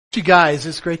You guys,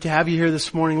 it's great to have you here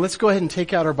this morning. Let's go ahead and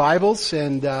take out our Bibles,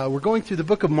 and we're going through the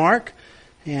book of Mark,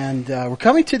 and we're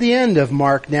coming to the end of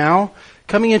Mark now,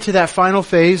 coming into that final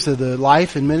phase of the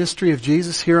life and ministry of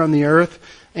Jesus here on the earth.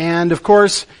 And of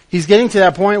course, he's getting to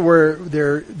that point where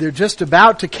they're just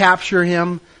about to capture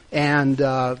him and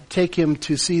take him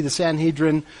to see the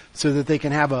Sanhedrin so that they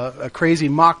can have a crazy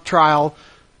mock trial,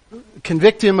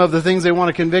 convict him of the things they want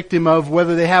to convict him of,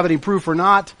 whether they have any proof or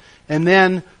not, and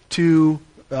then to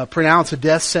pronounce a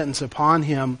death sentence upon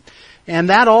him. And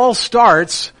that all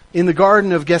starts in the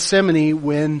Garden of Gethsemane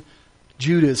when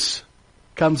Judas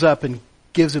comes up and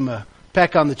gives him a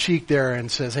peck on the cheek there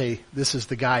and says, hey, this is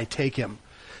the guy, take him.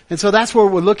 And so that's what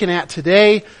we're looking at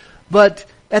today. But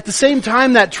at the same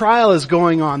time that trial is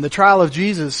going on, the trial of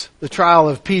Jesus, the trial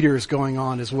of Peter is going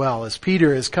on as well, as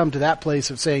Peter has come to that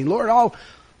place of saying, Lord,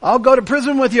 I'll go to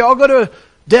prison with you, I'll go to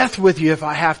death with you if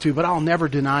I have to, but I'll never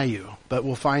deny you. But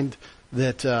we'll find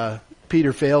that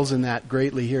Peter fails in that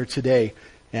greatly here today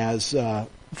as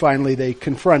finally they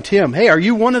confront him. Hey, are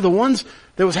you one of the ones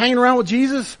that was hanging around with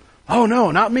Jesus? Oh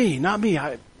no, not me.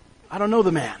 I don't know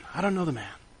the man.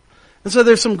 And so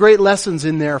there's some great lessons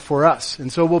in there for us.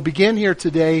 And so we'll begin here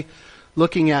today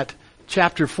looking at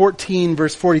chapter 14,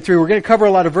 verse 43. We're going to cover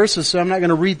a lot of verses, so I'm not going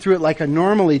to read through it like I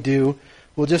normally do.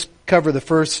 We'll just cover the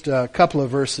first couple of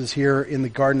verses here in the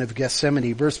Garden of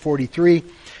Gethsemane. Verse 43,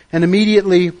 and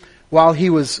immediately while he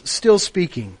was still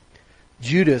speaking,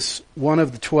 Judas, one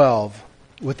of the 12,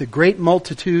 with a great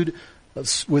multitude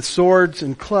with swords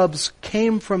and clubs,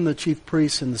 came from the chief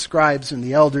priests and the scribes and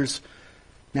the elders.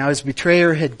 Now his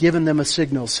betrayer had given them a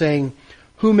signal, saying,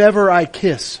 whomever I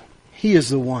kiss, he is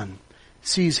the one.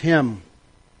 Seize him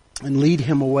and lead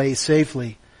him away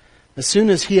safely. As soon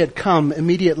as he had come,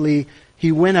 immediately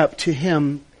he went up to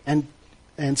him and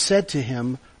said to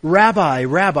him, Rabbi,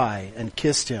 Rabbi, and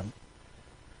kissed him.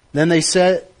 Then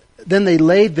they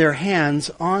laid their hands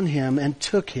on him and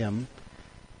took him.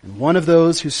 And one of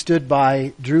those who stood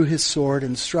by drew his sword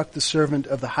and struck the servant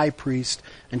of the high priest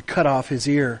and cut off his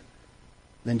ear.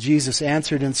 Then Jesus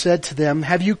answered and said to them,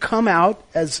 have you come out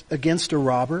as against a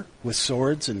robber with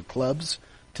swords and clubs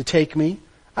to take me?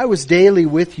 I was daily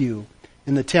with you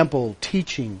in the temple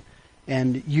teaching,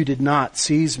 and you did not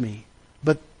seize me.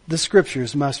 But the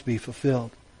scriptures must be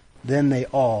fulfilled. Then they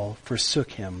all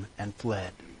forsook him and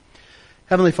fled.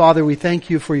 Heavenly Father, we thank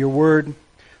you for your word.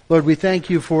 Lord, we thank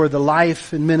you for the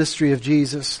life and ministry of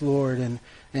Jesus, Lord,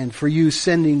 and for you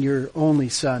sending your only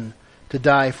Son to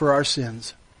die for our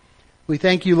sins. We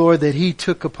thank you, Lord, that he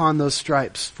took upon those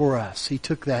stripes for us. He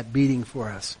took that beating for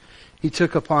us. He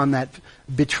took upon that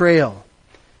betrayal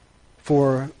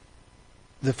for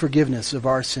the forgiveness of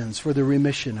our sins, for the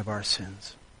remission of our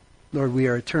sins. Lord, we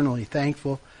are eternally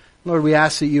thankful. Lord, we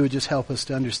ask that you would just help us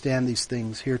to understand these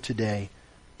things here today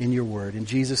in your word. In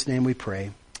Jesus' name we pray.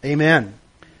 Amen.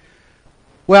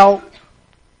 Well,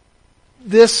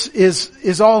 this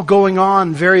is all going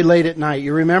on very late at night.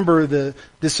 You remember the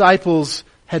disciples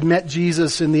had met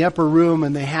Jesus in the upper room,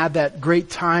 and they had that great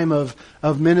time of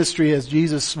ministry as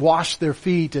Jesus washed their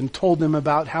feet and told them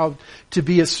about how to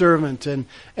be a servant and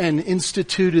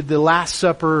instituted the Last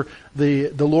Supper,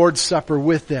 the Lord's Supper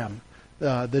with them.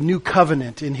 The new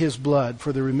covenant in his blood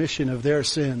for the remission of their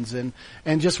sins, and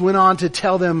just went on to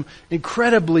tell them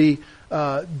incredibly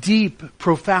deep,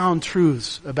 profound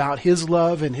truths about his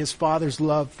love and his Father's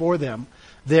love for them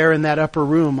there in that upper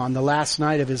room on the last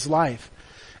night of his life.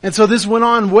 And so this went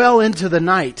on well into the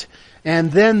night,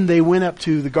 and then they went up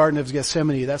to the Garden of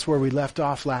Gethsemane. That's where we left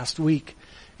off last week.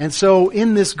 And so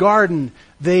in this garden,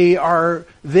 they are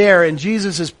there, and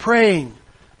Jesus is praying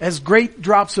as great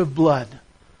drops of blood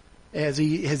as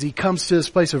he comes to this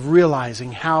place of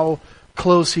realizing how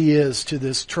close he is to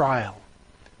this trial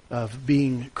of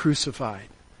being crucified.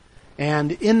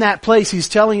 And in that place, he's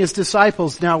telling his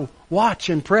disciples, now watch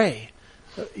and pray,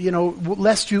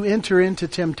 lest you enter into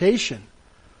temptation.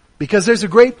 Because there's a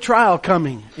great trial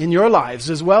coming in your lives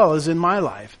as well as in my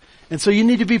life. And so you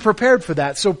need to be prepared for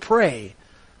that. So pray.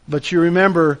 But you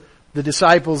remember the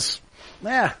disciples,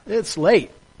 it's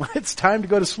late. It's time to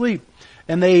go to sleep.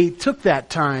 And they took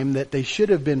that time that they should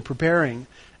have been preparing,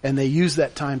 and they used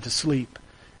that time to sleep.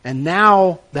 And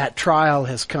now that trial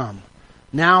has come.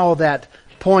 Now that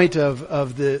point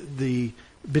of the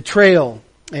betrayal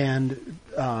and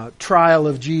trial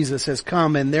of Jesus has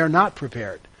come, and they're not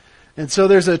prepared. And so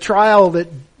there's a trial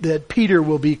that Peter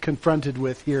will be confronted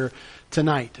with here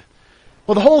tonight.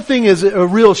 Well, the whole thing is a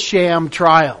real sham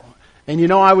trial.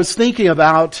 And I was thinking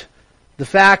about the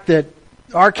fact that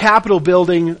our Capitol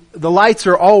building, the lights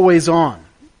are always on.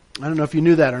 I don't know if you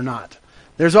knew that or not.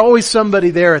 There's always somebody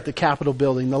there at the Capitol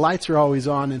building. The lights are always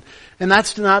on. And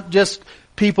that's not just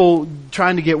people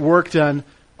trying to get work done,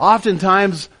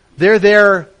 oftentimes they're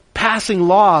there passing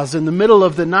laws in the middle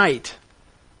of the night,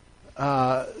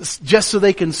 just so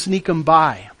they can sneak them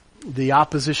by the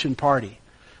opposition party.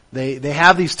 They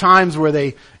have these times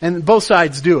where and both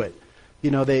sides do it.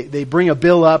 They bring a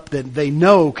bill up that they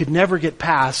know could never get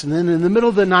passed, and then in the middle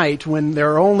of the night, when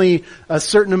there are only a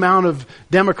certain amount of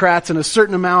Democrats and a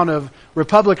certain amount of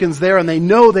Republicans there, and they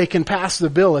know they can pass the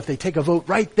bill if they take a vote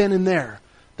right then and there,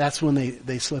 that's when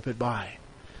they slip it by.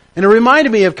 And it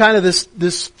reminded me of kind of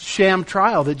this sham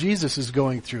trial that Jesus is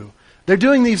going through. They're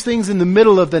doing these things in the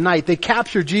middle of the night. They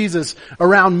capture Jesus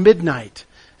around midnight,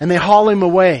 and they haul him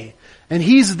away. And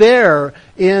he's there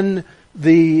in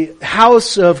the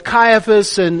house of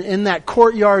Caiaphas and in that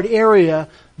courtyard area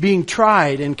being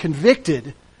tried and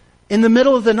convicted in the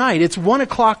middle of the night. It's 1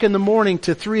 o'clock in the morning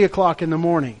to 3 o'clock in the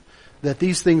morning that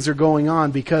these things are going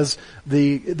on, because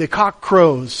the cock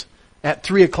crows at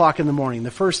 3 o'clock in the morning. The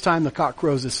first time the cock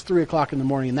crows is 3 o'clock in the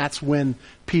morning, and that's when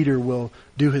Peter will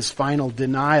do his final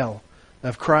denial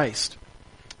of Christ.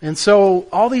 And so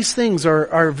all these things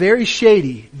are very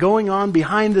shady, going on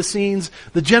behind the scenes.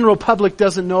 The general public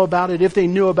doesn't know about it. If they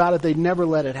knew about it, they'd never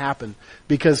let it happen,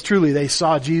 because truly they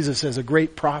saw Jesus as a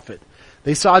great prophet.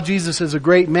 They saw Jesus as a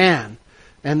great man.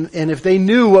 And if they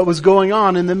knew what was going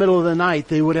on in the middle of the night,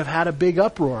 they would have had a big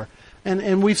uproar.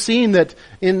 And we've seen that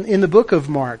in the book of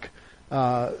Mark,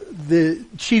 the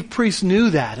chief priests knew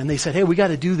that, and they said, hey, we got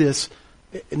to do this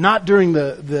not during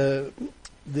the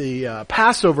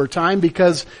Passover time,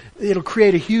 because it'll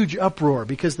create a huge uproar,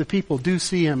 because the people do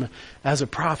see him as a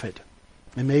prophet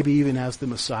and maybe even as the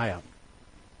Messiah.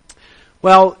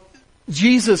 Well,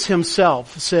 Jesus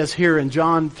himself says here in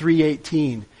John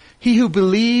 3:18, he who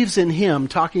believes in him,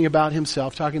 talking about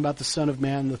himself, talking about the Son of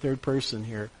Man, the third person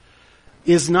here,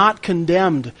 is not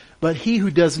condemned, but he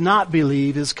who does not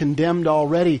believe is condemned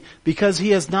already, because he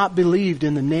has not believed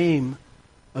in the name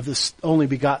of the only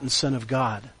begotten Son of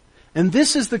God. And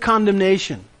this is the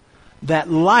condemnation,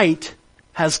 that light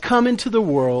has come into the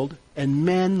world, and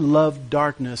men loved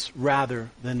darkness rather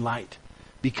than light,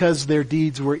 because their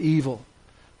deeds were evil.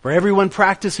 For everyone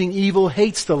practicing evil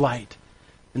hates the light,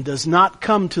 and does not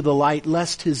come to the light,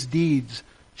 lest his deeds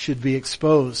should be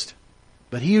exposed.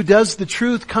 But he who does the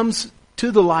truth comes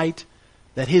to the light,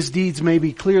 that his deeds may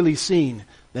be clearly seen,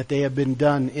 that they have been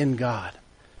done in God.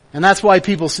 And that's why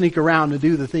people sneak around and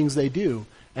do the things they do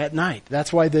at night.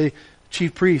 That's why the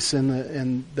chief priests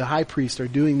and the high priest are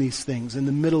doing these things in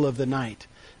the middle of the night,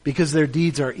 because their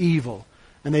deeds are evil,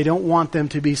 and they don't want them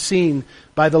to be seen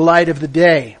by the light of the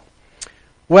day.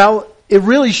 Well, it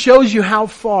really shows you how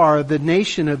far the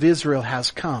nation of Israel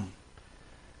has come.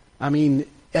 I mean,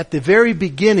 at the very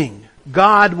beginning,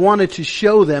 God wanted to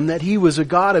show them that He was a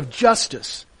God of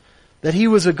justice, that He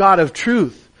was a God of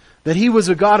truth, that He was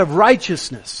a God of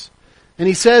righteousness. And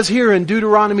He says here in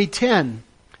Deuteronomy 10,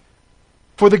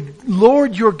 "For the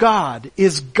Lord your God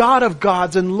is God of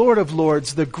gods and Lord of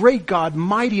lords, the great God,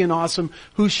 mighty and awesome,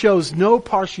 who shows no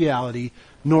partiality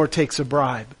nor takes a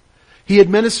bribe. He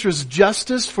administers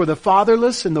justice for the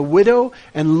fatherless and the widow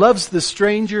and loves the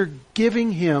stranger,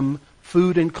 giving him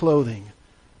food and clothing."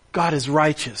 God is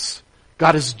righteous.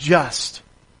 God is just.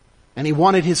 And He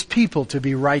wanted His people to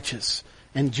be righteous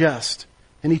and just.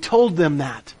 And He told them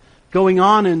that. Going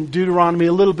on in Deuteronomy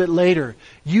a little bit later,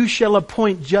 "You shall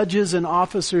appoint judges and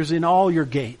officers in all your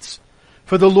gates.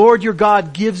 For the Lord your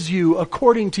God gives you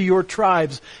according to your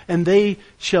tribes, and they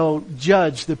shall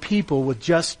judge the people with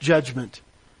just judgment.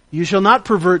 You shall not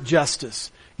pervert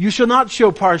justice. You shall not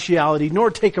show partiality, nor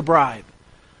take a bribe.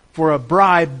 For a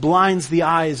bribe blinds the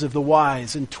eyes of the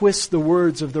wise and twists the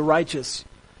words of the righteous.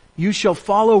 You shall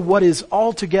follow what is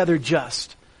altogether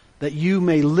just, that you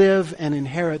may live and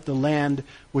inherit the land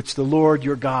which the Lord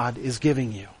your God is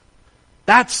giving you."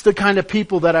 That's the kind of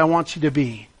people that I want you to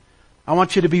be. I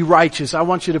want you to be righteous. I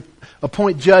want you to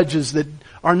appoint judges that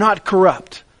are not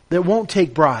corrupt, that won't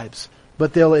take bribes,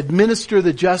 but they'll administer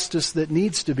the justice that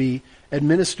needs to be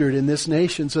administered in this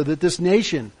nation, so that this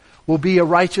nation will be a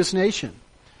righteous nation.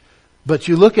 But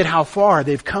you look at how far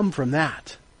they've come from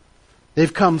that.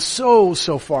 They've come so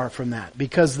far from that,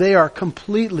 because they are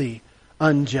completely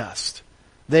unjust.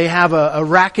 They have a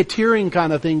racketeering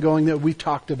kind of thing going that we've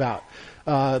talked about.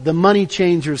 The money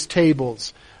changers'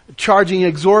 tables, charging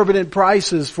exorbitant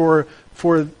prices for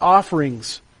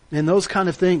offerings, and those kind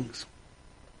of things.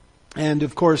 And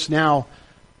of course now,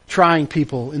 trying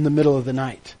people in the middle of the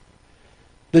night.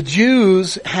 The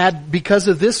Jews had, because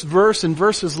of this verse and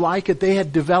verses like it, they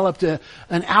had developed an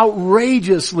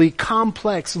outrageously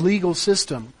complex legal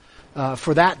system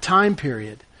for that time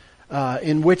period.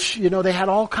 in which, they had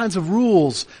all kinds of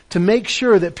rules to make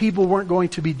sure that people weren't going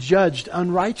to be judged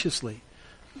unrighteously.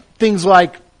 Things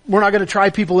like, we're not going to try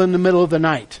people in the middle of the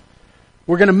night.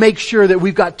 We're going to make sure that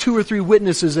we've got 2 or 3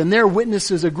 witnesses and their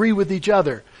witnesses agree with each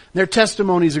other. Their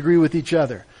testimonies agree with each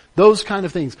other. Those kind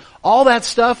of things. All that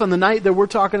stuff on the night that we're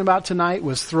talking about tonight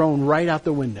was thrown right out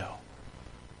the window.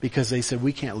 Because they said,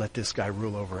 we can't let this guy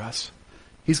rule over us.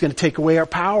 He's going to take away our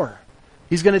power.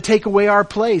 He's going to take away our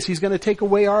place. He's going to take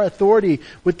away our authority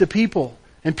with the people.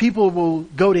 And people will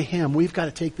go to him. We've got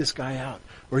to take this guy out,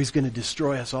 or he's going to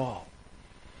destroy us all.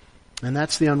 And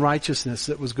that's the unrighteousness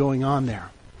that was going on there.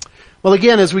 Well,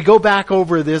 again, as we go back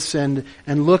over this and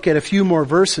look at a few more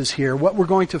verses here, what we're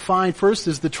going to find first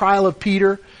is the trial of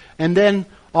Peter, and then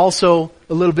also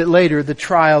a little bit later, the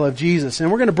trial of Jesus.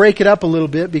 And we're going to break it up a little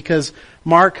bit because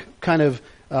Mark kind of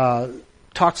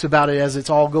talks about it as it's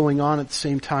all going on at the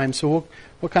same time. So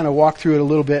we'll kind of walk through it a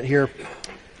little bit here.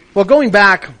 Well, going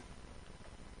back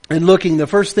and looking, the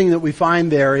first thing that we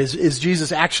find there is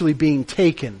Jesus actually being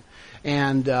taken.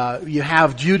 And you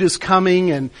have Judas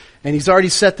coming, and he's already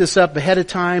set this up ahead of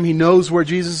time. He knows where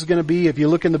Jesus is going to be. If you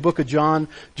look in the book of John,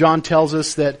 John tells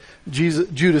us that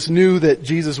Judas knew that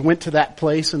Jesus went to that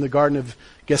place in the Garden of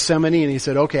Gethsemane, and he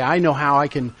said, okay, I know how I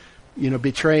can,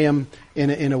 betray him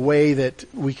in a way that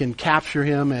we can capture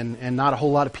him, and not a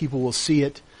whole lot of people will see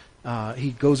it. He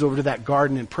goes over to that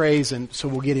garden and prays, and so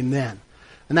we'll get him then.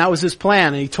 And that was his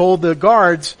plan. And he told the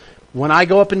guards, when I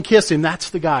go up and kiss him,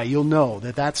 that's the guy. You'll know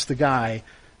that that's the guy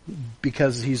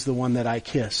because he's the one that I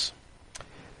kiss.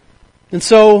 And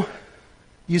so,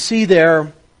 you see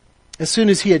there, as soon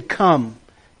as he had come,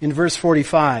 in verse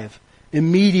 45,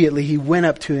 immediately he went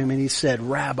up to him and he said,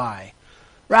 Rabbi.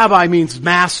 Rabbi means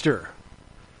master.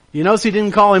 You notice he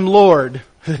didn't call him Lord,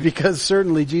 because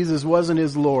certainly Jesus wasn't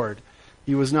his Lord.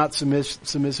 He was not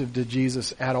submissive to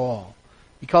Jesus at all.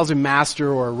 He calls him master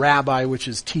or rabbi, which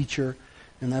is teacher.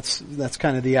 And that's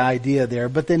kind of the idea there.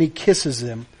 But then he kisses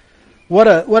him. What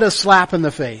a slap in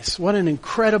the face. What an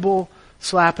incredible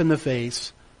slap in the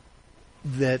face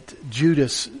that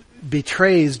Judas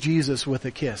betrays Jesus with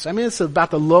a kiss. I mean, it's about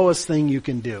the lowest thing you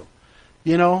can do.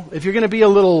 If you're going to be a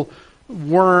little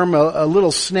worm, a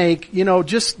little snake,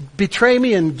 just betray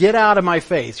me and get out of my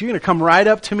face. You're going to come right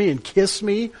up to me and kiss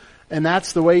me, and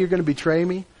that's the way you're going to betray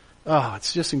me? Oh,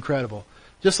 it's just incredible.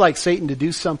 Just like Satan to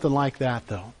do something like that,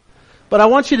 though. But I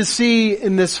want you to see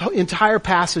in this entire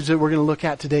passage that we're going to look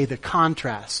at today the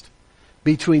contrast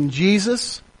between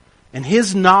Jesus and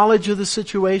his knowledge of the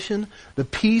situation, the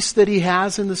peace that he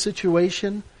has in the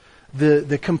situation,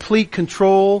 the complete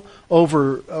control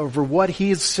over what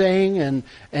he is saying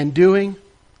and doing,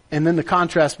 and then the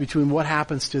contrast between what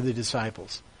happens to the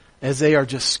disciples as they are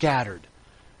just scattered.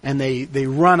 And they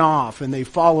run off and they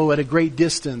follow at a great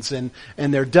distance and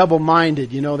they're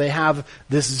double-minded. They have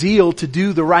this zeal to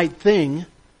do the right thing,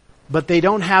 but they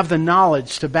don't have the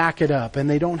knowledge to back it up, and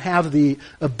they don't have the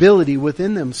ability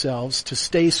within themselves to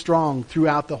stay strong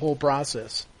throughout the whole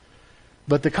process.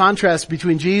 But the contrast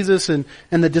between Jesus and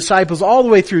the disciples all the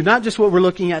way through, not just what we're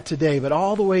looking at today, but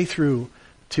all the way through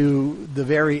to the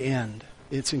very end.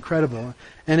 It's incredible.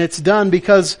 And it's done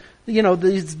because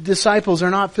these disciples are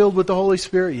not filled with the Holy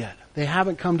Spirit yet. They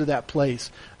haven't come to that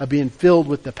place of being filled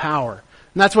with the power.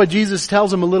 And that's why Jesus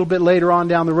tells them a little bit later on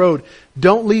down the road,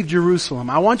 don't leave Jerusalem.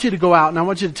 I want you to go out and I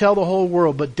want you to tell the whole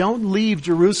world, but don't leave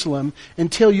Jerusalem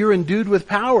until you're endued with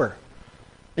power.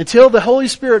 Until the Holy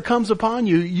Spirit comes upon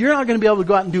you, you're not going to be able to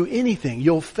go out and do anything.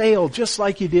 You'll fail just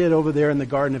like you did over there in the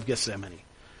Garden of Gethsemane.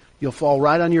 You'll fall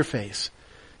right on your face.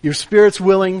 Your spirit's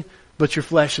willing, but your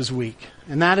flesh is weak.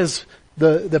 And that is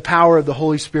the power of the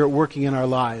Holy Spirit working in our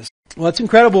lives. Well, it's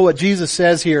incredible what Jesus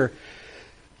says here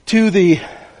to the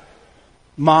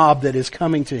mob that is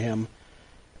coming to him.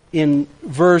 In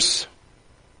verse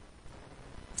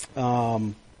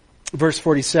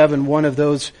 47, one of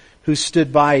those who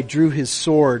stood by drew his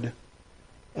sword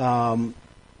and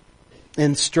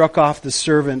struck the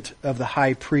servant of the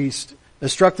high priest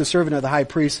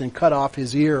and cut off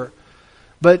his ear.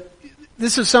 But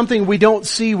this is something we don't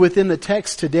see within the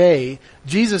text today.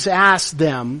 Jesus asked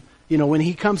them, when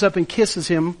he comes up and kisses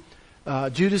him,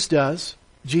 Judas does.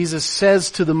 Jesus says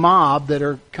to the mob that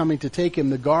are coming to take him,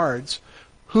 the guards,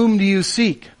 whom do you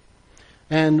seek?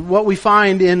 And what we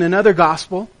find in another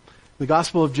gospel, the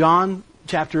Gospel of John,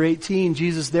 chapter 18,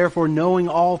 Jesus, therefore, knowing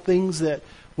all things that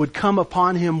would come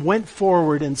upon him, went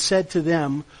forward and said to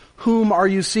them, whom are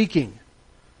you seeking?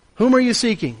 Whom are you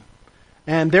seeking?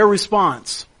 And their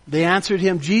response, they answered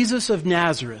him, Jesus of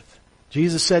Nazareth.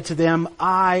 Jesus said to them,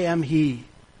 I am he.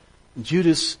 And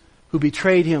Judas, who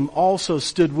betrayed him, also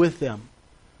stood with them.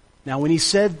 Now when he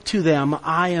said to them,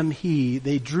 I am he,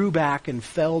 they drew back and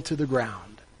fell to the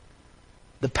ground.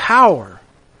 The power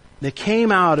that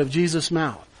came out of Jesus'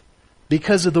 mouth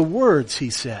because of the words he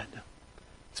said.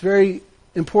 It's very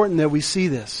important that we see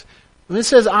this. When it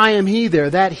says I am he there,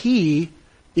 that he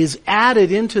is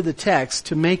added into the text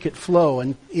to make it flow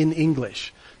in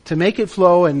English. To make it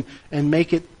flow and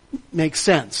make it make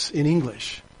sense in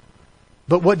English.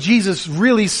 But what Jesus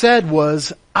really said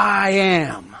was, I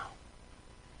am.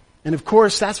 And of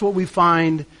course, that's what we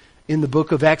find in the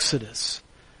book of Exodus.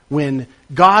 When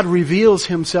God reveals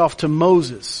himself to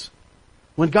Moses.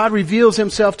 When God reveals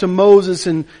himself to Moses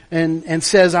and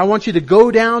says, I want you to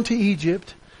go down to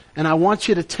Egypt and I want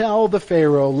you to tell the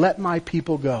Pharaoh, let my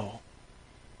people go.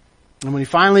 And when he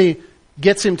finally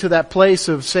gets him to that place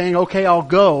of saying, okay, I'll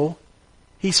go,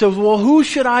 he says, well, who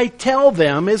should I tell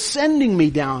them is sending me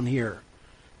down here?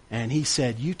 And he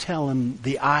said, you tell him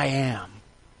the I am.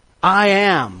 I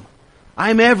am.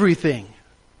 I'm everything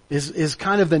is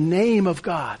kind of the name of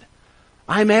God.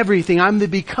 I'm everything. I'm the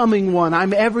becoming one.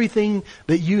 I'm everything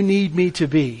that you need me to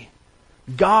be.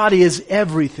 God is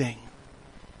everything.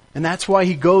 And that's why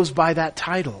he goes by that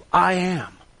title. I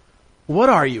am. What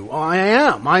are you? I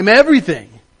am. I'm everything.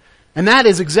 And that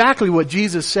is exactly what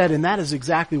Jesus said, and that is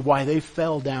exactly why they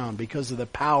fell down, because of the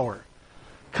power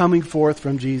coming forth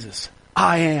from Jesus.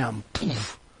 I am.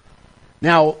 Poof.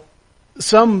 Now,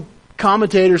 some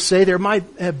commentators say there might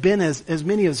have been as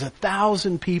many as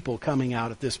 1,000 people coming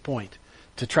out at this point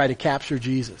to try to capture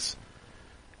Jesus.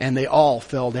 And they all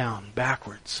fell down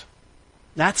backwards.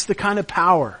 That's the kind of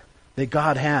power that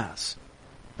God has.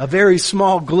 A very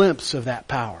small glimpse of that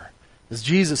power, as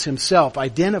Jesus himself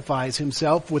identifies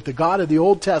himself with the God of the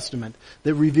Old Testament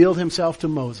that revealed himself to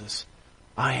Moses.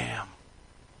 I am.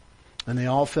 And they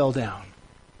all fell down.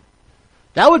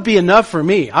 That would be enough for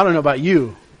me. I don't know about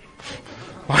you.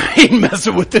 I ain't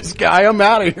messing with this guy. I'm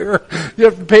out of here. You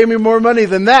have to pay me more money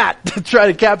than that to try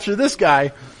to capture this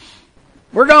guy.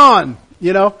 We're gone,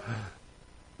 you know.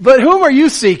 But whom are you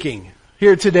seeking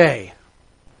here today?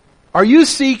 Are you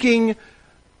seeking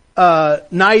a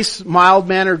nice,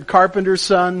 mild-mannered carpenter's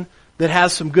son that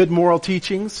has some good moral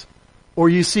teachings? Or are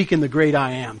you seeking the great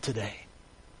I am today?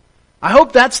 I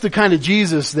hope that's the kind of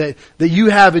Jesus that you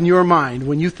have in your mind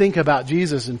when you think about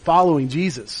Jesus and following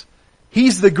Jesus.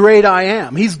 He's the great I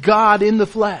am. He's God in the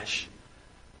flesh.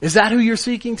 Is that who you're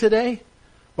seeking today?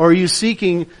 Or are you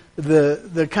seeking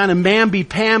the kind of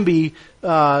mamby-pamby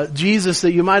Jesus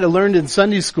that you might have learned in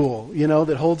Sunday school, you know,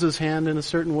 that holds his hand in a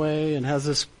certain way and has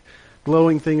this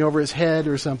glowing thing over his head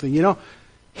or something, you know?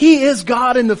 He is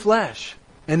God in the flesh.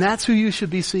 And that's who you should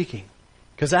be seeking.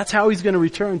 Because that's how he's going to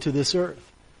return to this earth.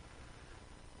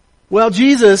 Well,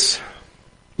 Jesus,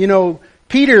 you know,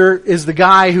 Peter is the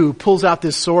guy who pulls out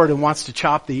this sword and wants to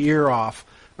chop the ear off,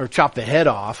 or chop the head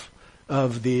off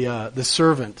of the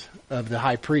servant of the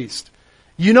high priest.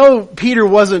 You know, Peter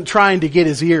wasn't trying to get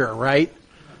his ear, right?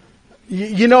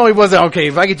 You know, he wasn't, okay,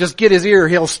 if I could just get his ear,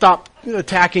 he'll stop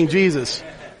attacking Jesus.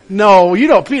 No, you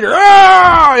know, Peter,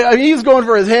 I mean, he's going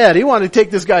for his head. He wanted to take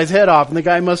this guy's head off, and the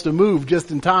guy must have moved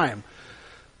just in time.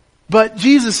 But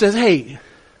Jesus says, hey,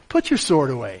 put your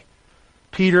sword away,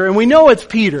 Peter. And we know it's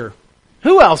Peter.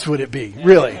 Who else would it be,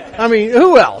 really? I mean,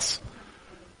 who else?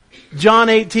 John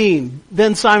 18,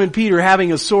 then Simon Peter,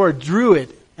 having a sword, drew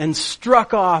it and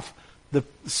struck off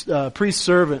the priest's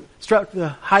servant, struck the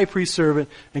high priest's servant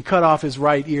and cut off his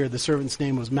right ear. The servant's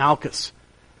name was Malchus.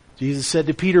 Jesus said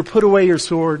to Peter, put away your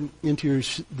sword into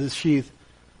the sheath.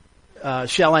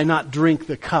 Shall I not drink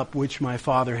the cup which my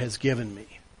Father has given me?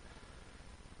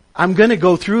 I'm going to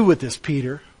go through with this,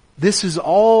 Peter. This is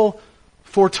all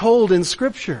foretold in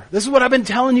Scripture. This is what I've been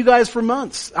telling you guys for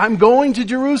months. I'm going to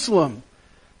Jerusalem.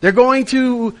 They're going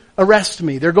to arrest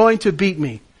me. They're going to beat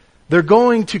me. They're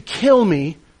going to kill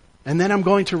me. And then I'm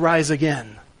going to rise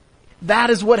again. That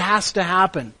is what has to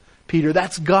happen, Peter.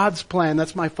 That's God's plan.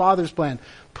 That's my Father's plan.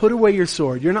 Put away your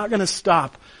sword. You're not going to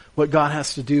stop what God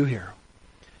has to do here.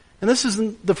 And this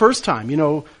isn't the first time. You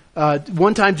know,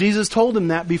 one time Jesus told him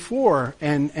that before.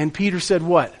 And Peter said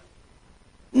what?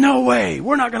 No way.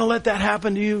 We're not going to let that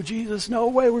happen to you, Jesus. No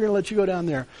way. We're going to let you go down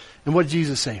there. And what did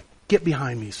Jesus say? Get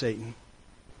behind me, Satan.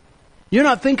 You're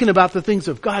not thinking about the things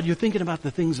of God. You're thinking about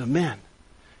the things of men.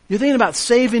 You're thinking about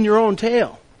saving your own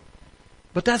tail.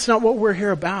 But that's not what we're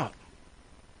here about.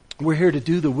 We're here to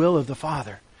do the will of the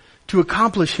Father, to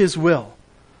accomplish His will.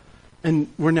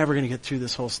 And we're never going to get through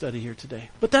this whole study here today.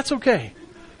 But that's okay.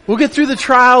 We'll get through the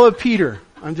trial of Peter.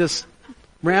 I'm just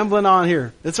rambling on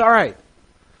here. It's all right.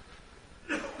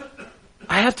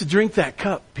 I have to drink that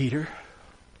cup, Peter.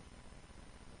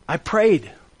 I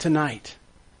prayed tonight.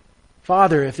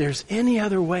 Father, if there's any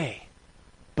other way,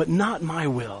 but not my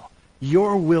will.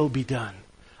 Your will be done.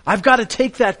 I've got to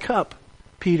take that cup,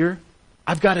 Peter.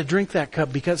 I've got to drink that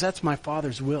cup because that's my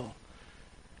Father's will.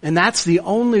 And that's the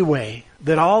only way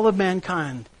that all of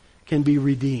mankind can be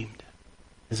redeemed,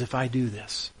 is if I do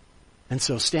this. And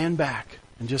so stand back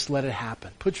and just let it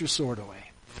happen. Put your sword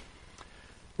away.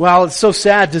 Well, it's so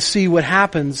sad to see what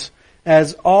happens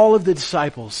as all of the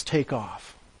disciples take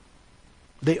off.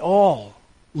 They all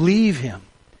leave him.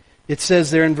 It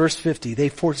says there in verse 50,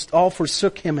 they all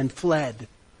forsook him and fled.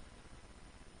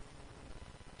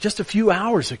 Just a few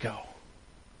hours ago,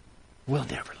 we'll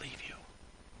never leave you.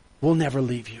 We'll never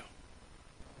leave you.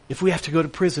 If we have to go to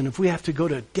prison, if we have to go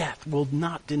to death, we'll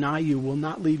not deny you, we'll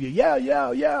not leave you.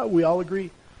 Yeah, we all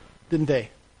agreed, didn't they?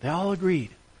 They all agreed,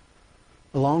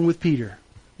 along with Peter.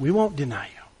 We won't deny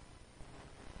you.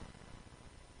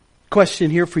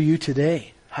 Question here for you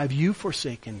today. Have you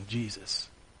forsaken Jesus?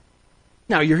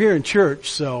 Now, you're here in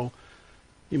church, so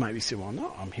you might be saying, well,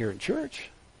 no, I'm here in church.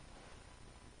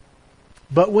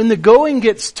 But when the going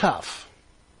gets tough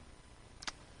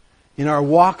in our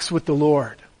walks with the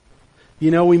Lord,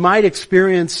 we might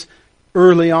experience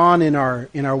early on in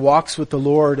our walks with the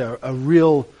Lord a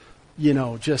real,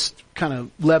 just kind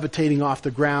of levitating off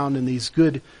the ground and these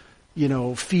good,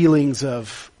 feelings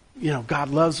of, God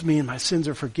loves me and my sins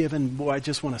are forgiven. Boy, I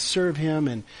just want to serve Him.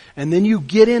 And then you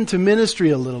get into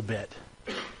ministry a little bit.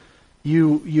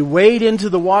 You wade into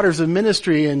the waters of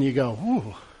ministry and you go,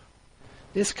 ooh,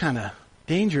 it's kind of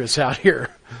dangerous out here.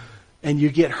 And you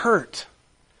get hurt.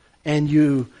 And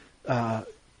you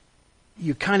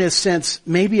kind of sense,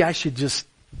 maybe I should just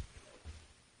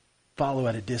follow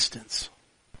at a distance.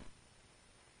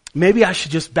 Maybe I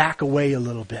should just back away a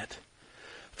little bit.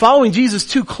 Following Jesus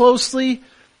too closely,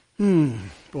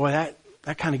 boy,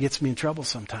 that kind of gets me in trouble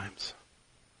sometimes.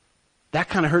 That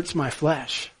kind of hurts my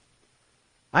flesh.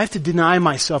 I have to deny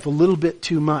myself a little bit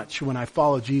too much when I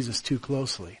follow Jesus too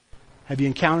closely. Have you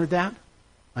encountered that?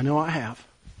 I know I have.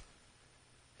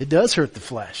 It does hurt the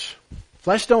flesh.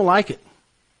 Flesh don't like it.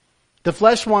 The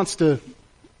flesh wants to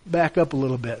back up a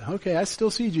little bit. Okay, I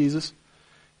still see Jesus.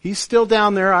 He's still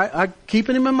down there. I'm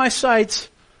keeping Him in my sights.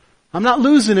 I'm not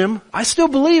losing Him. I still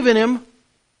believe in Him.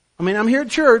 I'm here at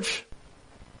church.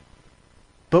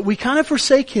 But we kind of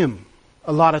forsake Him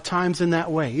a lot of times in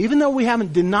that way. Even though we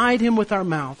haven't denied Him with our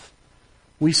mouth,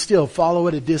 we still follow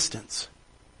at a distance.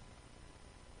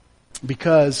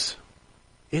 Because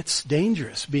it's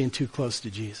dangerous being too close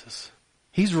to Jesus.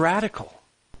 He's radical.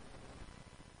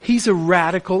 He's a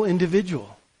radical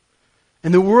individual.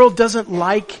 And the world doesn't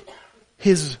like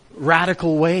His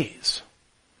radical ways.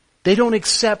 They don't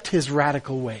accept His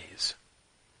radical ways.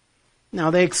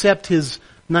 Now, they accept His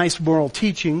nice moral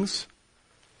teachings,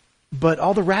 but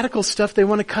all the radical stuff, they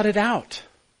want to cut it out.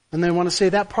 And they want to say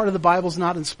that part of the Bible's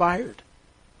not inspired.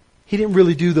 He didn't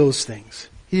really do those things.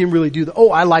 He didn't really do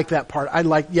I like that part.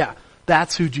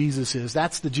 That's who Jesus is.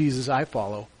 That's the Jesus I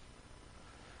follow.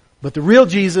 But the real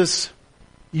Jesus,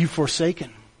 you've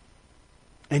forsaken.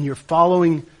 And you're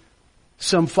following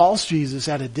some false Jesus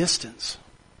at a distance.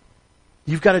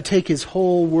 You've got to take His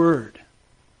whole word,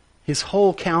 His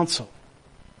whole counsel,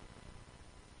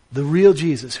 the real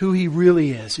Jesus, who He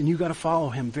really is, and you've got to follow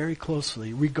Him very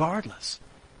closely, regardless.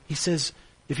 He says,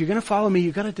 if you're going to follow me,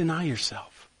 you've got to deny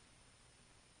yourself.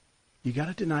 You've got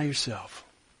to deny yourself.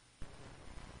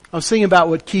 I was thinking about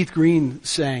what Keith Green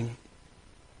sang.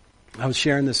 I was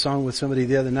sharing this song with somebody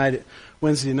the other night,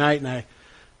 Wednesday night, and I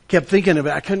kept thinking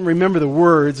about it. I couldn't remember the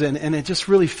words, and it just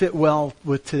really fit well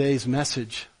with today's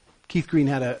message. Keith Green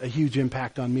had a huge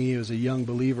impact on me as a young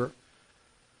believer.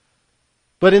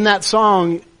 But in that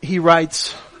song, he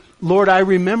writes, Lord, I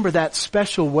remember that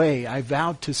special way I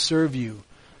vowed to serve you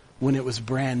when it was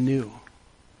brand new.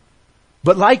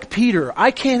 But like Peter,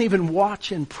 I can't even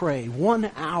watch and pray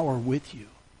 1 hour with you.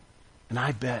 And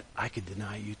I bet I could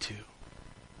deny you too.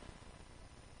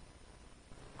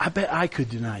 I bet I could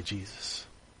deny Jesus.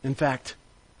 In fact,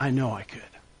 I know I could.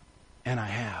 And I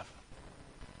have.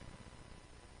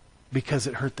 Because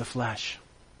it hurt the flesh.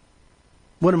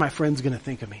 What are my friends going to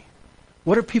think of me?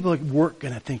 What are people at work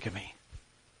going to think of me?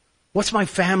 What's my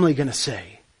family going to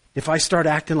say if I start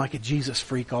acting like a Jesus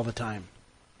freak all the time?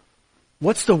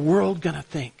 What's the world going to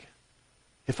think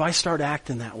if I start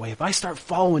acting that way? If I start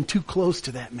following too close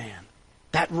to that man,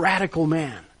 that radical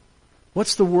man,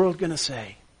 what's the world going to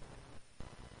say?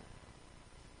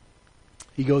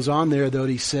 He goes on there, though,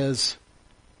 and he says,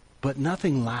 but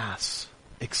nothing lasts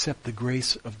except the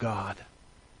grace of God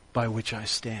by which I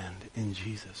stand in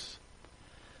Jesus.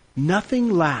 Nothing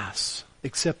lasts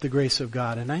except the grace of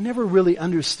God. And I never really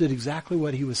understood exactly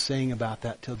what he was saying about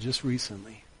that till just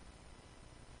recently.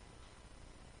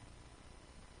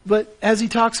 But as he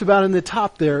talks about in the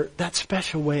top there, that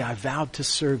special way I vowed to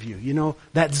serve you. You know,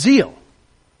 that zeal.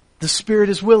 The Spirit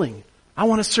is willing. I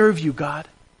want to serve you, God.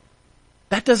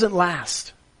 That doesn't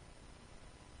last.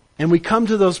 And we come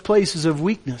to those places of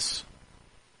weakness.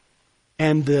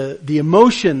 And the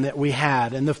emotion that we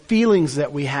had and the feelings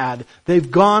that we had, they've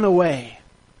gone away.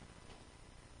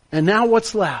 And now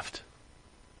what's left?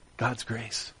 God's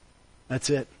grace. That's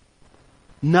it.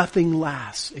 Nothing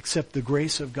lasts except the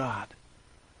grace of God.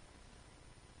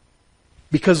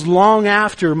 Because long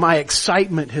after my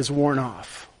excitement has worn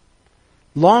off,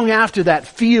 long after that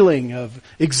feeling of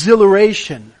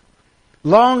exhilaration,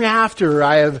 long after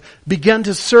I have begun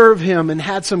to serve Him and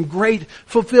had some great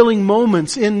fulfilling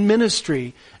moments in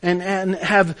ministry and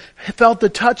have felt the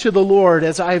touch of the Lord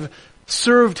as I've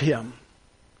served Him,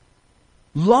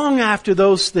 long after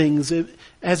those things,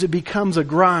 as it becomes a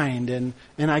grind and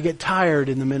I get tired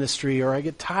in the ministry, or I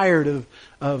get tired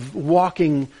of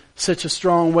walking such a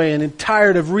strong way and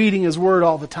tired of reading His Word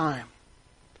all the time,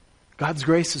 God's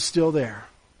grace is still there.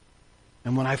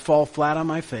 And when I fall flat on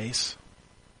my face,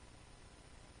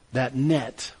 that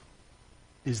net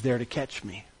is there to catch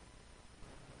me.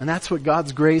 And that's what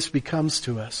God's grace becomes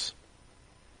to us.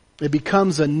 It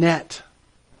becomes a net.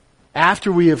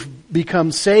 After we have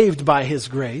become saved by His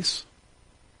grace,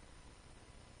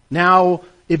 now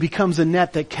it becomes a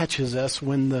net that catches us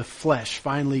when the flesh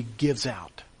finally gives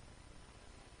out.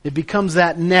 It becomes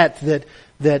that net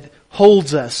that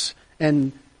holds us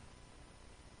and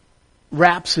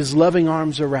wraps His loving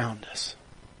arms around us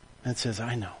and says,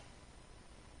 I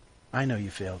know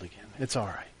you failed again. It's all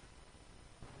right.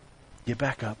 Get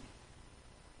back up.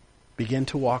 Begin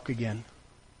to walk again.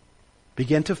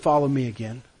 Begin to follow me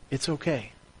again. It's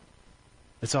okay.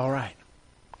 It's all right.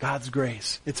 God's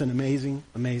grace. It's an amazing,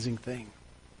 amazing thing.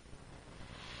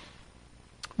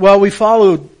 Well, we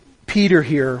followed Peter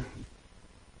here.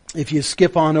 If you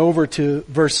skip on over to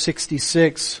verse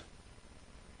 66.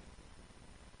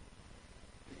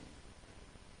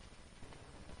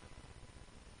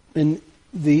 And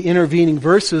the intervening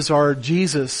verses are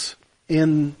Jesus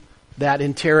in that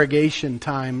interrogation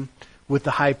time with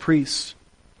the high priest.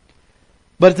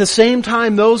 But at the same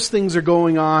time those things are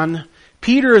going on,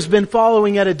 Peter has been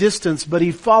following at a distance, but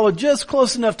he followed just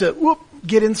close enough to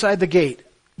get inside the gate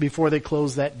before they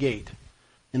close that gate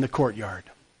in the courtyard.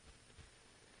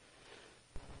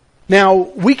 Now,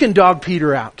 we can dog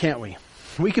Peter out, can't we?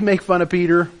 We can make fun of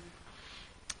Peter.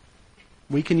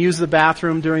 We can use the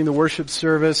bathroom during the worship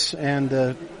service,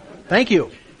 and thank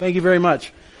you very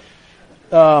much.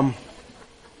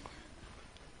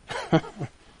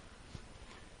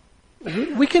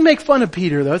 We can make fun of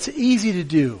Peter, though. It's easy to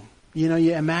do. You know,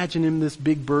 you imagine him this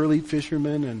big burly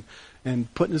fisherman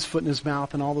and putting his foot in his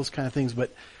mouth and all those kind of things.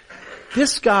 But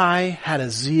this guy had a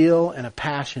zeal and a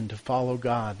passion to follow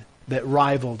God that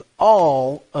rivaled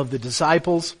all of the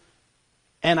disciples,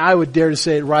 and I would dare to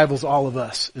say it rivals all of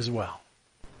us as well.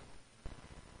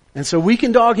 And so we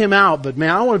can dog him out, but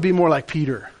man, I want to be more like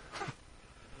Peter.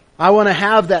 I want to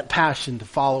have that passion to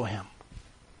follow Him.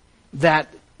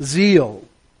 That zeal.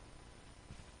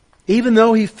 Even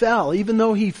though he fell, even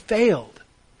though he failed,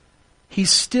 he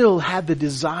still had the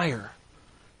desire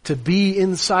to be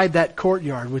inside that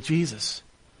courtyard with Jesus.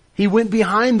 He went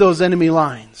behind those enemy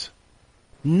lines,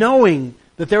 knowing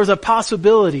that there was a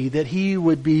possibility that he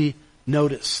would be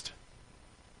noticed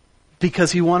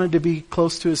because he wanted to be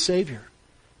close to his Savior.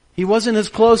 He wasn't as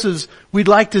close as we'd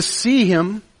like to see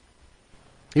him.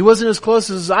 He wasn't as close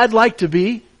as I'd like to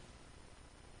be.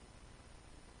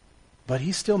 But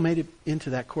he still made it into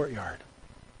that courtyard.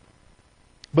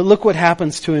 But look what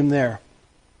happens to him there.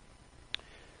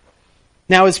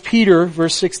 Now as Peter,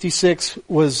 verse 66,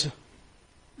 was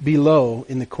below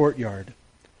in the courtyard,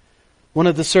 one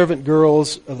of the servant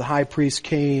girls of the high priest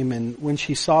came, and when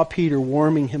she saw Peter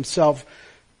warming himself,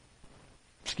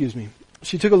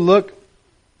 she took a look.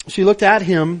 She looked at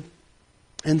him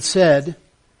and said,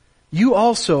 "You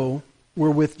also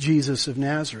were with Jesus of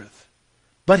Nazareth."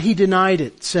 But he denied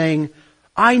it, saying,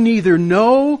 "I neither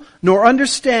know nor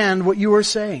understand what you are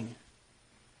saying."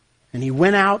 And he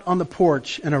went out on the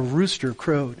porch, and a rooster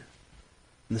crowed.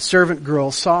 And the servant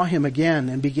girl saw him again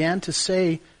and began to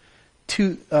say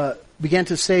to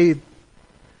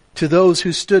those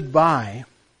who stood by,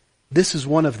 "This is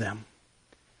one of them."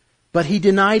 But he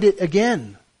denied it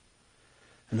again.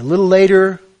 And a little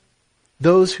later,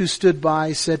 those who stood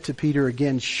by said to Peter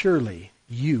again, "Surely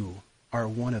you are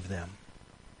one of them.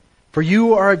 For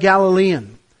you are a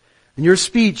Galilean, and your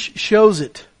speech shows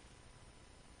it."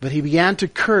 But he began to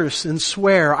curse and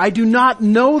swear, "I do not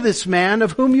know this man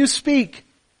of whom you speak."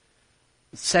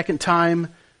 The second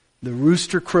time the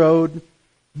rooster crowed,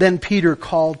 Then Peter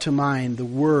called to mind the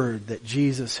word that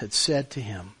Jesus had said to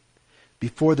him,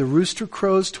 "Before the rooster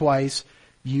crows twice,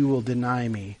 you will deny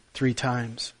me 3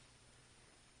 times."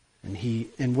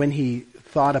 And when he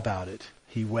thought about it,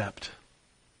 he wept.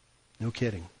 No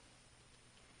kidding.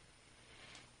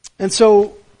 And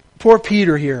so, poor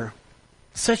Peter here,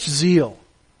 such zeal,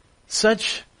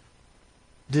 such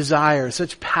desire,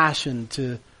 such passion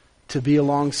to be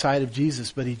alongside of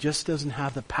Jesus, but he just doesn't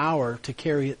have the power to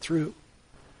carry it through.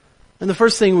 And the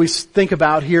first thing we think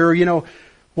about here,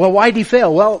 well, why did he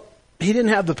fail? Well, he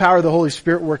didn't have the power of the Holy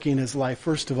Spirit working in his life,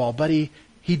 first of all, but he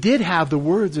did have the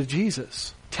words of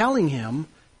Jesus telling him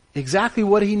exactly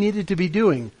what he needed to be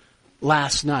doing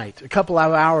last night, a couple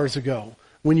of hours ago,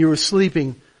 when you were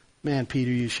sleeping. Man, Peter,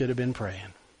 you should have been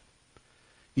praying.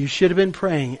 You should have been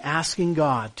praying, asking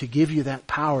God to give you that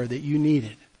power that you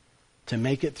needed to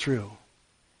make it through.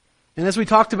 And as we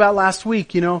talked about last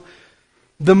week,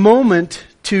 the moment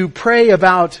to pray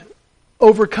about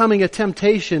overcoming a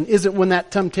temptation isn't when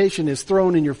that temptation is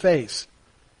thrown in your face.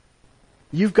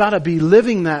 You've got to be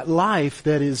living that life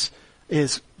that is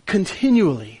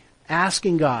continually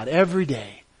asking God every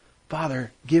day,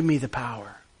 "Father, give me the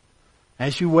power."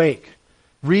 As you wake,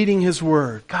 reading His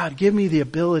Word, "God, give me the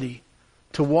ability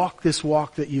to walk this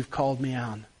walk that you've called me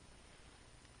on.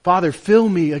 Father, fill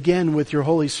me again with your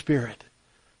Holy Spirit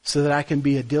so that I can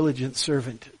be a diligent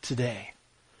servant today.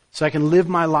 So I can live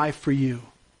my life for you.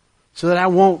 So that I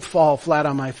won't fall flat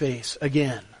on my face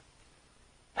again.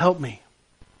 Help me."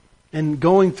 And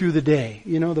going through the day,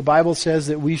 the Bible says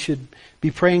that we should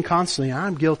be praying constantly.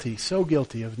 I'm guilty, so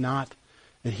guilty of not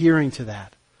adhering to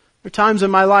that. There are times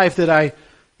in my life that I,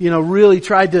 really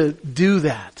tried to do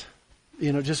that.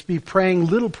 Just be praying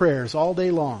little prayers all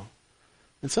day long.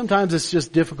 And sometimes it's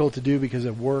just difficult to do because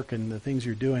of work and the things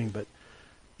you're doing. But,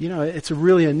 it's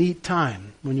really a neat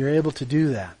time when you're able to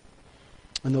do that.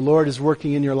 And the Lord is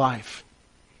working in your life.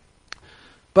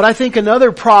 But I think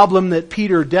another problem that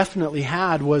Peter definitely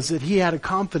had was that he had a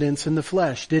confidence in the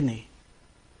flesh, didn't he?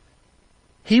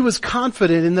 He was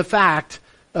confident in the fact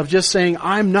of just saying,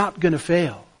 "I'm not going to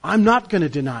fail. I'm not going to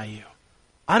deny you.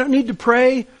 I don't need to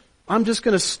pray. I'm just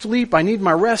going to sleep. I need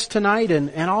my rest tonight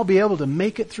and I'll be able to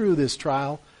make it through this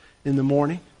trial in the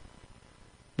morning."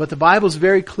 But the Bible's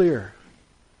very clear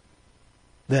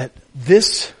that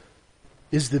this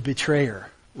is the betrayer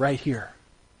right here.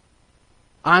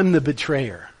 I'm the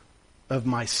betrayer of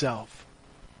myself.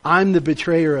 I'm the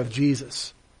betrayer of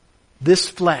Jesus. This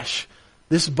flesh,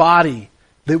 this body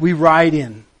that we ride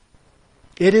in,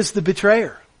 it is the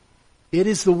betrayer. It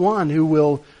is the one who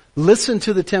will listen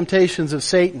to the temptations of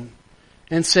Satan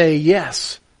and say,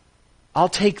 "Yes, I'll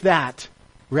take that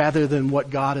rather than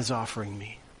what God is offering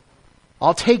me.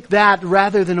 I'll take that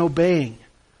rather than obeying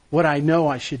what I know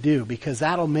I should do, because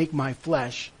that'll make my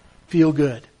flesh feel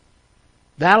good.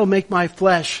 That'll make my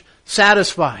flesh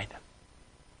satisfied."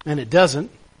 And it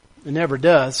doesn't. It never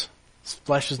does.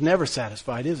 Flesh is never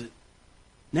satisfied, is it?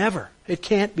 Never. It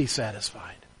can't be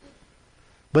satisfied.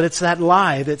 But it's that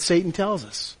lie that Satan tells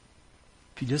us.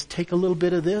 If you just take a little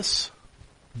bit of this,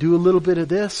 do a little bit of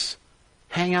this,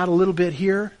 hang out a little bit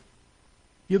here,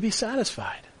 you'll be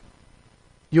satisfied.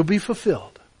 You'll be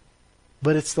fulfilled.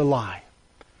 But it's the lie.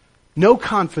 No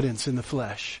confidence in the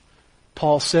flesh.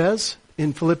 Paul says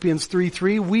in Philippians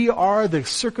 3:3, "We are the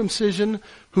circumcision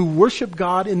who worship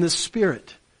God in the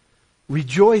Spirit,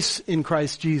 rejoice in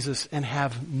Christ Jesus, and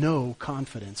have no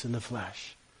confidence in the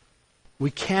flesh."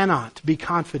 We cannot be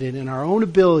confident in our own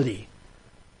ability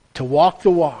to walk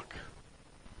the walk,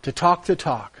 to talk the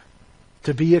talk,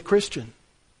 to be a Christian.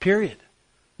 Period.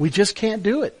 We just can't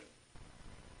do it.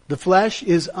 The flesh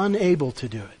is unable to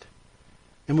do it.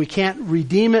 And we can't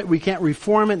redeem it, we can't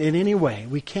reform it in any way.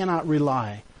 We cannot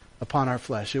rely upon our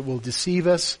flesh. It will deceive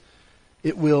us.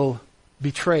 It will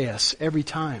betray us every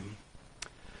time.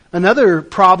 Another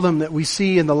problem that we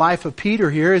see in the life of Peter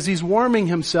here is he's warming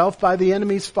himself by the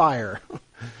enemy's fire.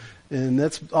 And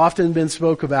that's often been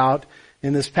spoke about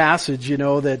in this passage,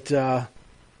 that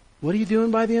what are you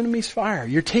doing by the enemy's fire?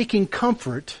 You're taking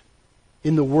comfort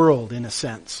in the world, in a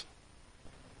sense.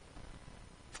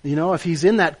 If he's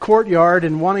in that courtyard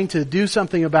and wanting to do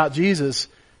something about Jesus,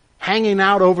 hanging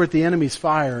out over at the enemy's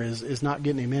fire is not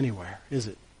getting him anywhere, is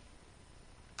it?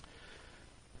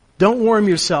 Don't warm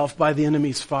yourself by the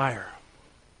enemy's fire.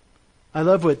 I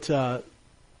love what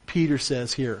Peter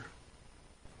says here.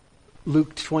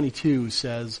 Luke 22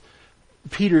 says,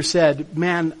 Peter said,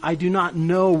 "Man, I do not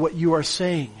know what you are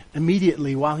saying."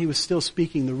 Immediately, while he was still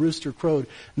speaking, the rooster crowed.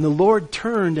 And the Lord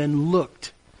turned and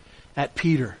looked at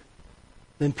Peter.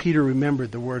 Then Peter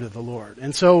remembered the word of the Lord.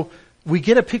 And so we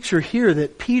get a picture here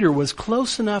that Peter was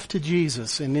close enough to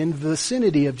Jesus and in the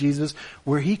vicinity of Jesus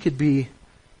where he could be,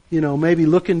 maybe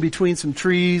looking between some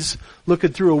trees,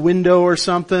 looking through a window or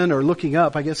something, or looking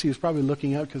up. I guess he was probably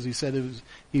looking up because he said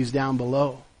he was down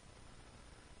below.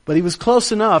 But he was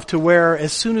close enough to where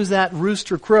as soon as that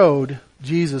rooster crowed,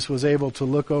 Jesus was able to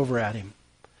look over at him.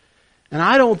 And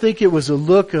I don't think it was a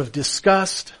look of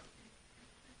disgust.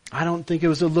 I don't think it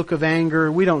was a look of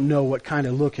anger. We don't know what kind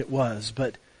of look it was,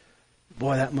 but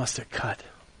boy, that must have cut.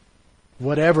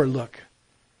 Whatever look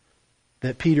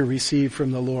that Peter received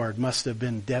from the Lord must have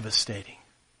been devastating.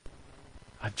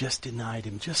 I've just denied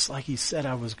him, just like he said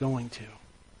I was going to.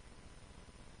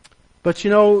 But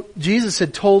Jesus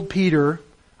had told Peter,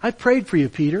 I prayed for you,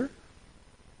 Peter.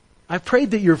 I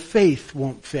prayed that your faith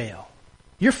won't fail.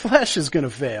 Your flesh is going to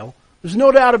fail. There's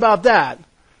no doubt about that.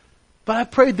 But I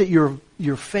prayed that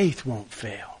your faith won't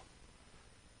fail.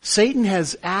 Satan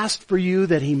has asked for you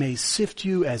that he may sift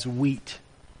you as wheat.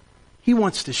 He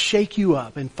wants to shake you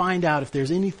up and find out if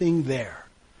there's anything there.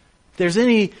 If there's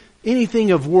anything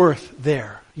of worth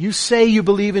there. You say you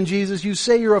believe in Jesus. You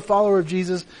say you're a follower of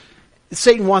Jesus.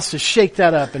 Satan wants to shake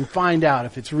that up and find out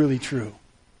if it's really true.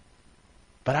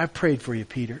 But I prayed for you,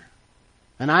 Peter.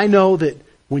 And I know that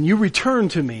when you return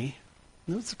to me,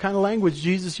 that's the kind of language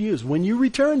Jesus used. When you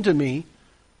return to me,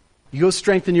 you go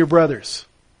strengthen your brothers,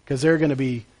 because they're going to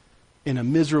be in a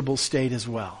miserable state as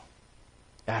well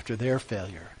after their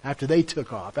failure, after they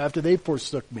took off, after they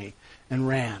forsook me and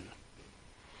ran.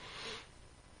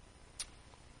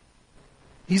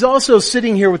 He's also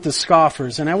sitting here with the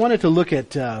scoffers, and I wanted to look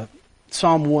at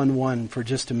Psalm 1:1 for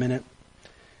just a minute,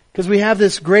 because we have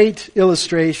this great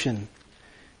illustration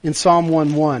in Psalm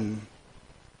 1:1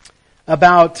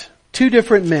 about two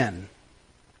different men.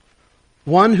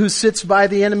 One who sits by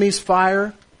the enemy's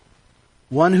fire,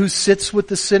 one who sits with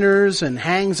the sinners and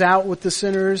hangs out with the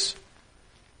sinners,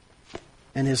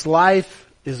 and his life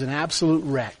is an absolute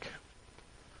wreck.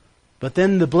 But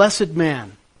then the blessed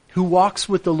man who walks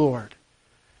with the Lord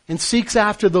and seeks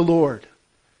after the Lord,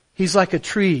 he's like a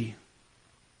tree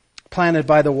planted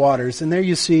by the waters. And there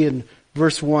you see in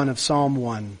verse 1 of Psalm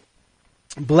 1,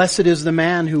 blessed is the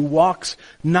man who walks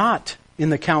not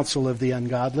in the counsel of the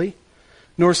ungodly,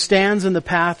 nor stands in the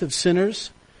path of sinners,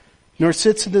 nor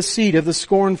sits in the seat of the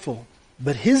scornful.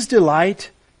 But his delight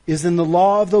is in the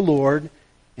law of the Lord,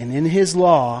 and in his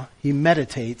law he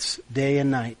meditates day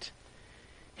and night.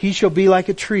 He shall be like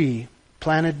a tree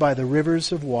planted by the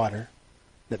rivers of water,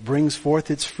 that brings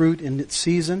forth its fruit in its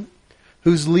season,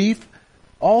 whose leaf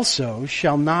also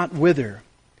shall not wither.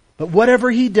 But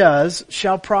whatever he does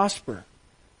shall prosper.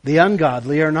 The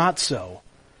ungodly are not so,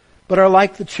 but are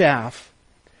like the chaff,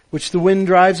 which the wind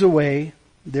drives away.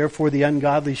 Therefore the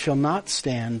ungodly shall not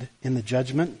stand in the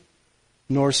judgment,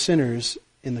 nor sinners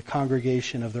in the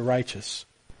congregation of the righteous.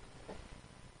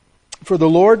 For the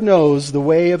Lord knows the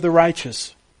way of the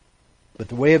righteous, but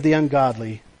the way of the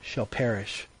ungodly shall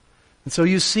perish. And so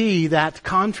you see that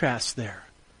contrast there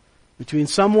between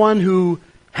someone who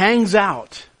hangs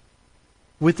out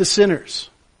with the sinners,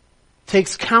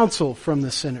 takes counsel from the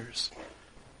sinners,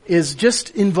 is just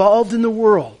involved in the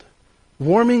world,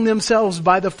 warming themselves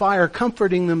by the fire,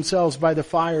 comforting themselves by the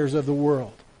fires of the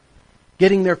world,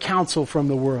 getting their counsel from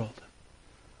the world.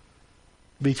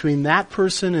 Between that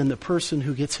person and the person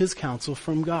who gets his counsel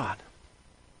from God.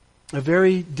 A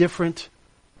very different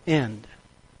end.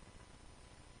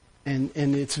 And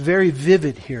it's very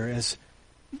vivid here, as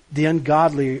the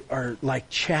ungodly are like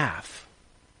chaff.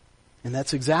 And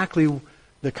that's exactly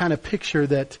the kind of picture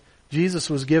that Jesus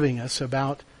was giving us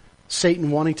about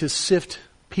Satan wanting to sift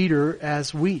Peter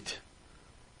as wheat.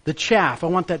 The chaff, I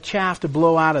want that chaff to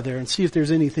blow out of there and see if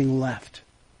there's anything left.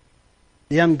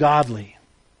 The ungodly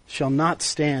shall not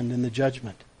stand in the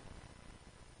judgment.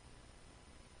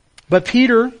 But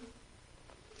Peter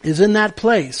is in that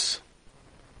place,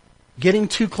 getting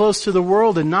too close to the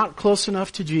world and not close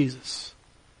enough to Jesus,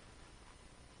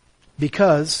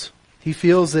 because he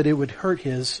feels that it would hurt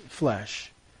his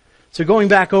flesh. So going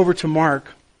back over to Mark,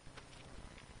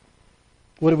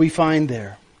 what do we find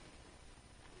there?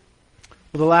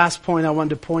 Well, the last point I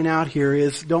wanted to point out here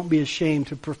is, don't be ashamed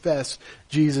to profess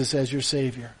Jesus as your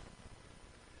Savior.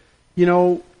 You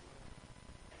know,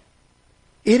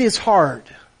 it is hard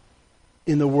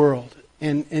in the world.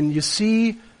 And you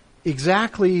see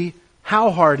exactly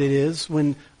how hard it is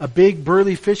when a big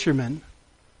burly fisherman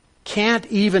can't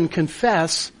even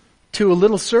confess to a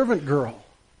little servant girl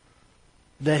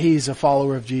that he's a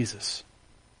follower of Jesus.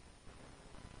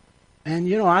 And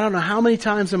you know, I don't know how many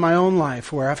times in my own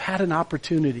life where I've had an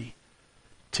opportunity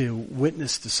to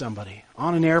witness to somebody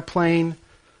on an airplane,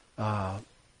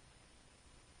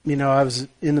 I was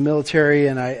in the military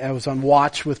and I was on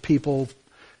watch with people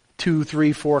 2,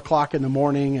 3, 4 o'clock in the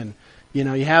morning, and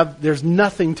there's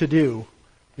nothing to do.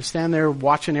 You stand there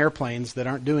watching airplanes that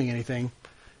aren't doing anything,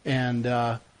 and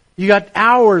you got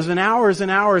hours and hours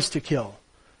and hours to kill.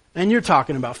 And you're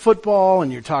talking about football,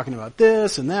 and you're talking about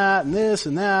this and that and this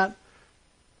and that.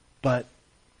 But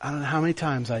I don't know how many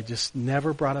times I just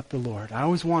never brought up the Lord. I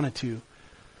always wanted to,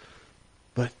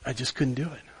 but I just couldn't do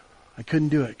it. I couldn't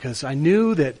do it because I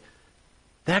knew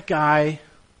that guy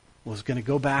was going to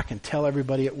go back and tell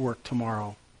everybody at work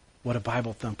tomorrow what a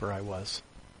Bible thumper I was.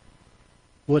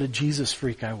 What a Jesus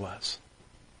freak I was.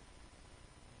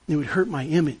 It would hurt my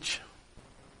image.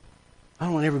 I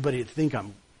don't want everybody to think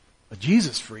I'm a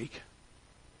Jesus freak.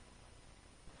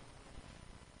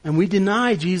 And we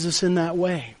deny Jesus in that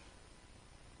way.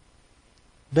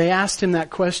 They asked him that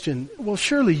question, well,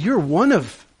 surely you're one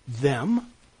of them.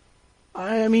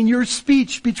 I mean, your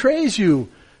speech betrays you.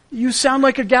 You sound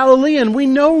like a Galilean. We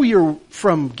know you're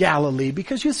from Galilee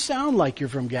because you sound like you're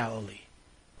from Galilee.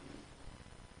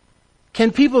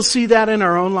 Can people see that in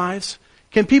our own lives?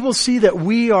 Can people see that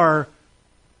we are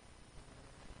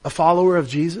a follower of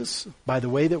Jesus by the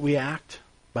way that we act,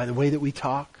 by the way that we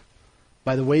talk,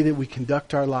 by the way that we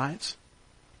conduct our lives?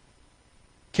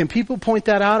 Can people point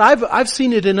that out? I've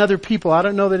seen it in other people. I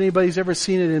don't know that anybody's ever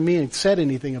seen it in me and said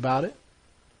anything about it.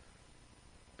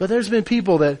 But there's been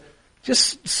people that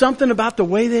just something about the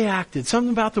way they acted,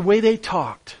 something about the way they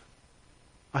talked.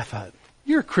 I thought,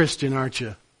 you're a Christian, aren't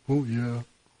you? Oh, yeah.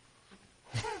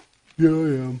 Yeah, I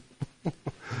am.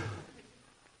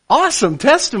 Awesome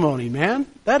testimony, man.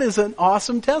 That is an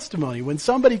awesome testimony when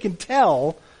somebody can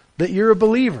tell that you're a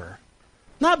believer.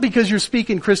 Not because you're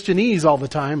speaking Christianese all the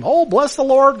time. Oh, bless the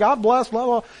Lord, God bless,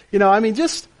 blah, blah.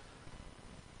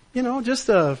 Just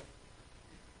a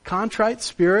contrite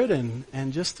spirit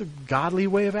and just a godly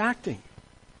way of acting.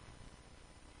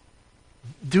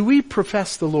 Do we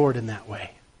profess the Lord in that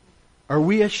way? Are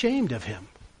we ashamed of Him?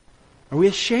 Are we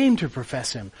ashamed to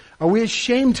profess Him? Are we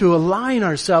ashamed to align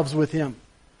ourselves with Him?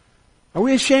 Are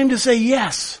we ashamed to say,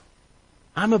 yes,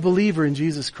 I'm a believer in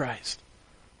Jesus Christ?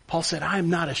 Paul said, I am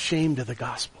not ashamed of the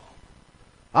gospel.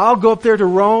 I'll go up there to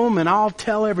Rome and I'll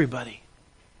tell everybody.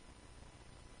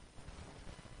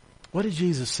 What did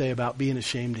Jesus say about being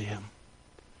ashamed of Him?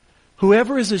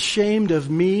 Whoever is ashamed of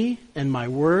me and my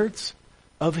words,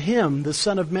 of him the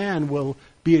Son of Man will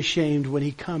be ashamed when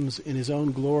He comes in His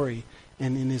own glory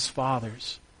and in His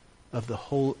Father's of the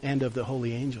whole and of the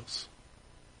holy angels.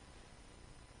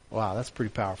 Wow, that's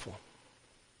pretty powerful.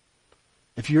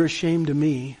 If you're ashamed of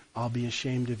me, I'll be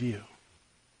ashamed of you.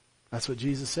 That's what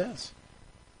Jesus says.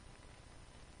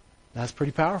 That's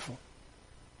pretty powerful.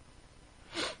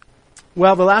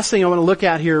 Well, the last thing I want to look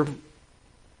at here,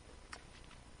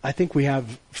 I think we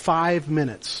have 5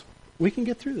 minutes. We can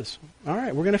get through this. All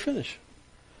right, we're going to finish.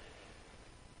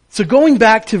 So going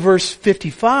back to verse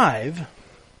 55,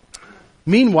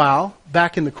 meanwhile,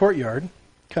 back in the courtyard,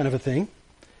 kind of a thing.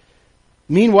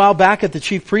 Meanwhile, back at the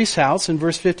chief priest's house in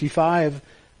verse 55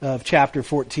 of chapter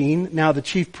 14, now the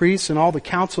chief priests and all the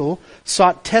council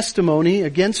sought testimony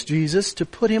against Jesus to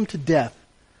put Him to death,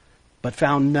 but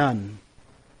found none.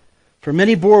 For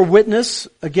many bore witness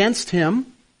against Him,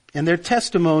 and their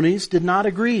testimonies did not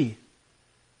agree.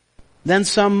 Then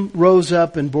some rose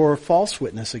up and bore false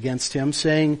witness against Him,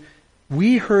 saying,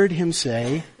 we heard Him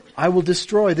say, I will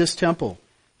destroy this temple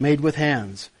made with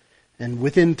hands, and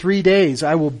within 3 days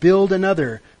I will build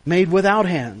another made without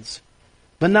hands.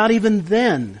 But not even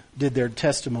then did their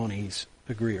testimony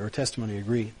agree.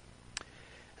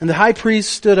 And the high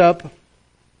priest stood up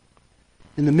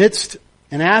in the midst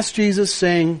and asked Jesus,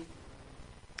 saying,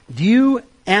 do you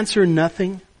answer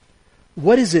nothing?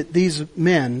 What is it these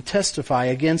men testify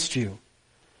against you?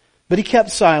 But He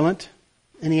kept silent,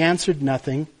 and He answered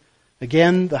nothing.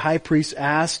 Again the high priest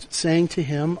asked, saying to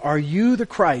Him, are you the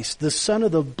Christ, the Son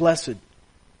of the Blessed?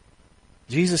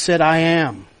 Jesus said, I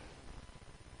am.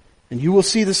 And you will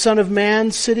see the Son of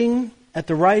Man sitting at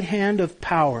the right hand of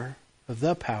power,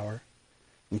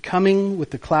 and coming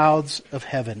with the clouds of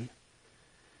heaven.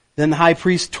 Then the high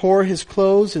priest tore his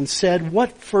clothes and said,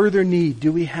 what further need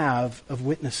do we have of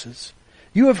witnesses?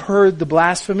 You have heard the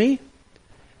blasphemy.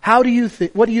 What do you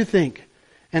think?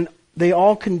 And they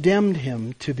all condemned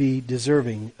Him to be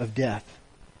deserving of death.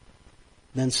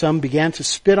 Then some began to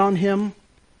spit on Him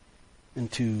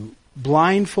and to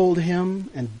blindfold Him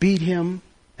and beat Him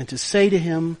and to say to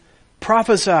Him,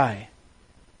 prophesy.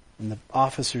 And the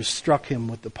officers struck Him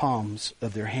with the palms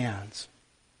of their hands.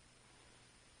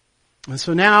 And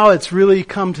so now it's really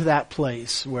come to that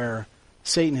place where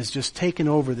Satan has just taken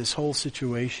over this whole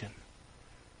situation.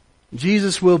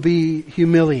 Jesus will be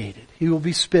humiliated. He will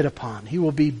be spit upon. He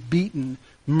will be beaten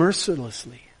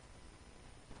mercilessly.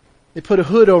 They put a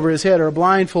hood over his head or a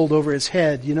blindfold over his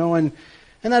head, and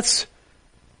that's,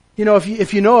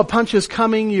 if you know a punch is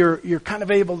coming, you're kind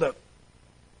of able to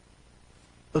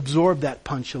absorb that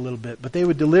punch a little bit. But they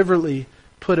would deliberately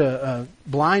put a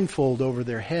blindfold over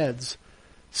their heads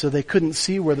so they couldn't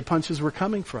see where the punches were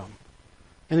coming from.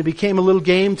 And it became a little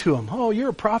game to them. Oh, you're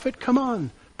a prophet? Come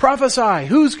on. Prophesy.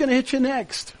 Who's going to hit you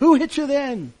next? Who hit you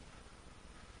then?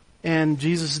 And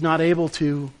Jesus is not able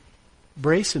to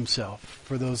brace himself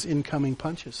for those incoming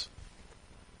punches.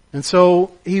 And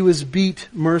so he was beat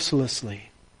mercilessly.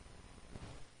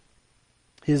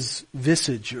 His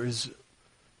visage or his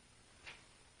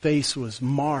face was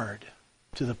marred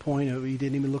to the point of he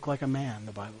didn't even look like a man,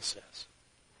 the Bible says.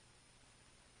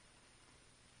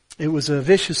 It was a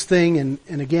vicious thing,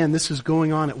 and again, this is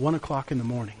going on at 1 o'clock in the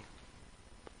morning.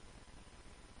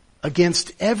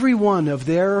 Against every one of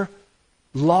their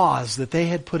laws that they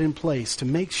had put in place to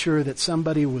make sure that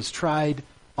somebody was tried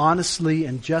honestly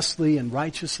and justly and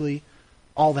righteously,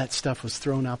 all that stuff was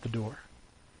thrown out the door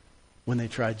when they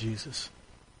tried Jesus.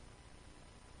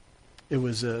 It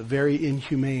was a very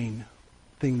inhumane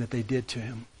thing that they did to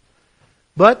him.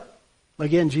 But,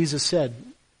 again, Jesus said,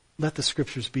 let the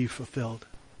Scriptures be fulfilled.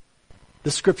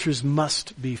 The Scriptures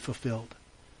must be fulfilled.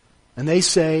 And they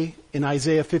say in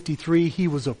Isaiah 53, he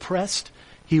was oppressed,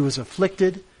 he was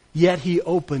afflicted, yet he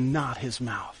opened not his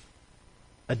mouth.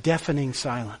 A deafening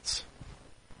silence.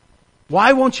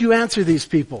 Why won't you answer these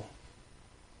people?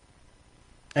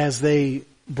 As they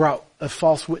brought a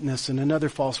false witness and another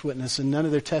false witness, and none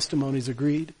of their testimonies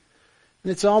agreed.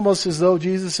 And it's almost as though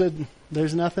Jesus said,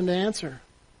 there's nothing to answer.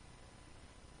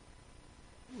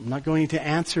 I'm not going to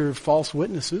answer false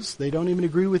witnesses. They don't even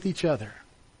agree with each other.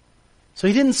 So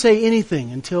he didn't say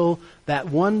anything until that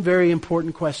one very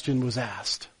important question was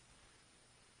asked.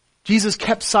 Jesus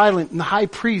kept silent, and the high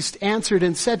priest answered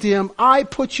and said to him, I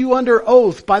put you under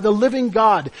oath by the living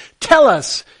God. Tell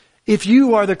us if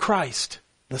you are the Christ,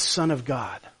 the Son of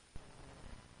God.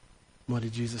 What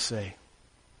did Jesus say?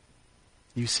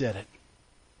 You said it.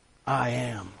 I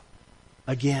am.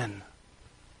 Again,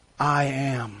 I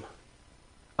am.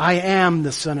 I am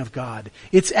the Son of God.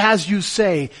 It's as you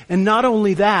say. And not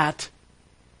only that,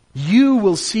 you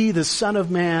will see the Son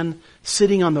of Man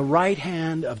sitting on the right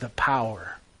hand of the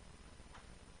power,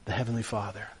 the Heavenly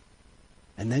Father.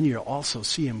 And then you'll also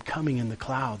see him coming in the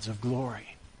clouds of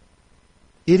glory.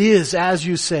 It is as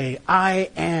you say,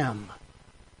 I am.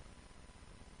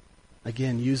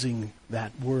 Again, using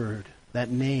that word, that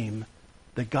name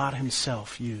that God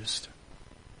himself used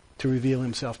to reveal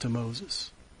himself to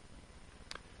Moses.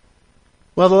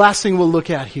 Well, the last thing we'll look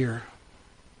at here,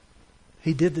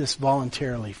 he did this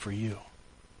voluntarily for you.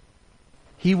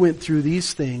 He went through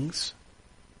these things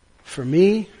for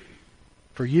me,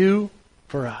 for you,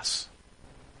 for us.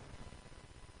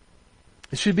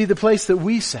 It should be the place that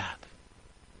we sat,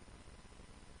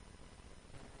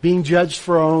 being judged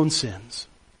for our own sins,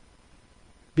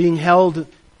 being held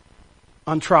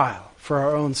on trial for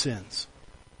our own sins.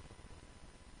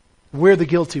 We're the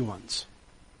guilty ones.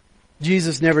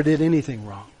 Jesus never did anything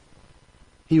wrong.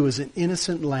 He was an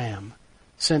innocent lamb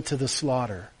sent to the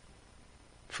slaughter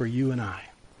for you and I.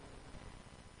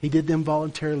 He did them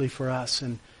voluntarily for us.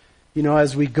 And,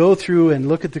 as we go through and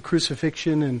look at the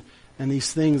crucifixion and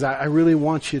these things, I really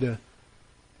want you to,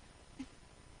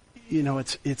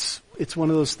 it's one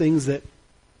of those things that,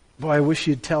 boy, I wish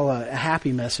you'd tell a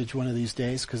happy message one of these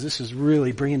days, because this is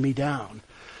really bringing me down.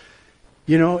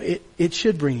 It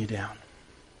should bring you down.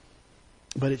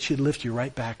 But it should lift you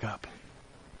right back up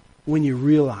when you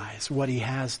realize what he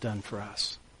has done for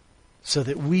us, so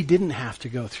that we didn't have to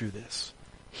go through this.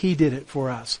 He did it for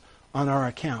us on our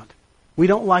account. We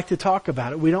don't like to talk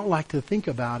about it. We don't like to think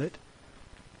about it.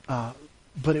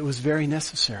 But it was very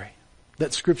necessary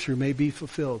that Scripture may be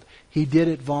fulfilled. He did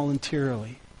it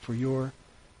voluntarily for your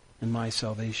and my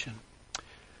salvation.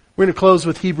 We're going to close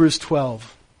with Hebrews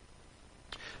 12.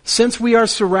 Since we are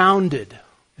surrounded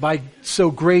by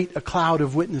so great a cloud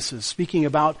of witnesses, speaking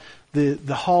about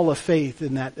the hall of faith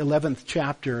in that 11th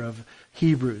chapter of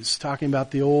Hebrews, talking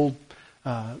about the old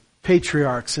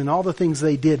patriarchs and all the things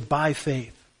they did by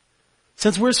faith.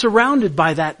 Since we're surrounded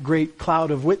by that great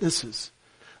cloud of witnesses,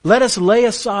 let us lay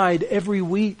aside every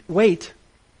weight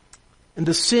and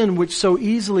the sin which so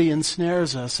easily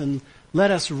ensnares us, and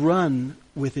let us run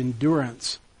with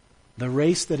endurance the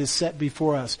race that is set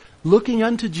before us, looking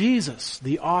unto Jesus,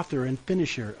 the author and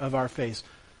finisher of our faith,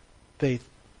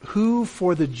 who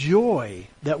for the joy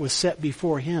that was set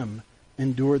before him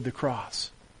endured the cross.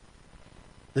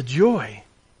 The joy.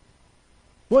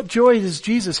 What joy does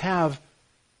Jesus have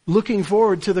looking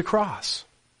forward to the cross?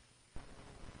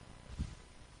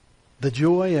 The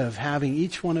joy of having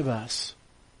each one of us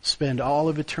spend all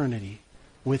of eternity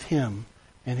with Him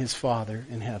and His Father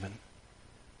in heaven.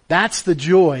 That's the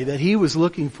joy that He was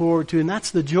looking forward to, and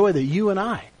that's the joy that you and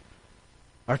I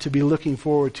are to be looking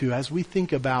forward to as we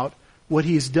think about what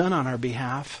He's done on our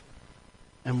behalf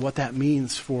and what that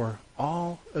means for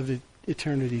all of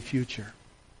eternity future.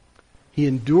 He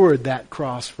endured that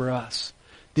cross for us,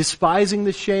 despising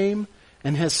the shame,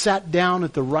 and has sat down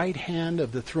at the right hand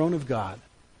of the throne of God.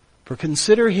 For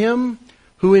consider Him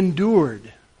who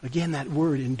endured. Again, that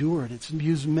word endured, it's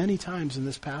used many times in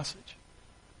this passage.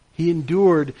 He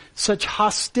endured such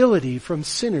hostility from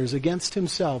sinners against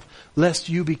Himself, lest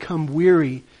you become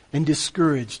weary and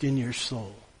discouraged in your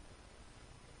soul.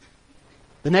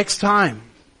 The next time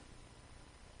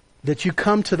that you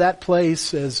come to that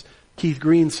place, as Keith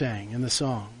Green sang in the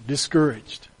song,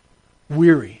 discouraged,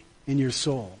 weary in your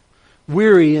soul,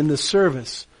 weary in the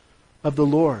service of the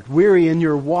Lord, weary in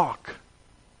your walk,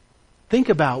 think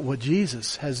about what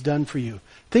Jesus has done for you.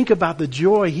 Think about the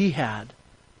joy He had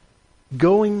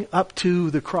going up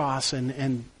to the cross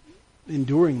and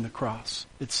enduring the cross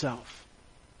itself,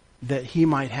 that He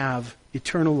might have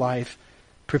eternal life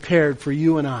prepared for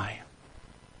you and I.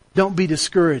 Don't be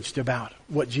discouraged about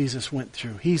what Jesus went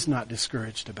through. He's not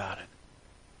discouraged about it.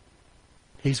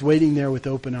 He's waiting there with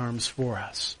open arms for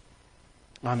us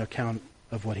on account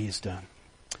of what He's done.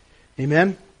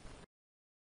 Amen.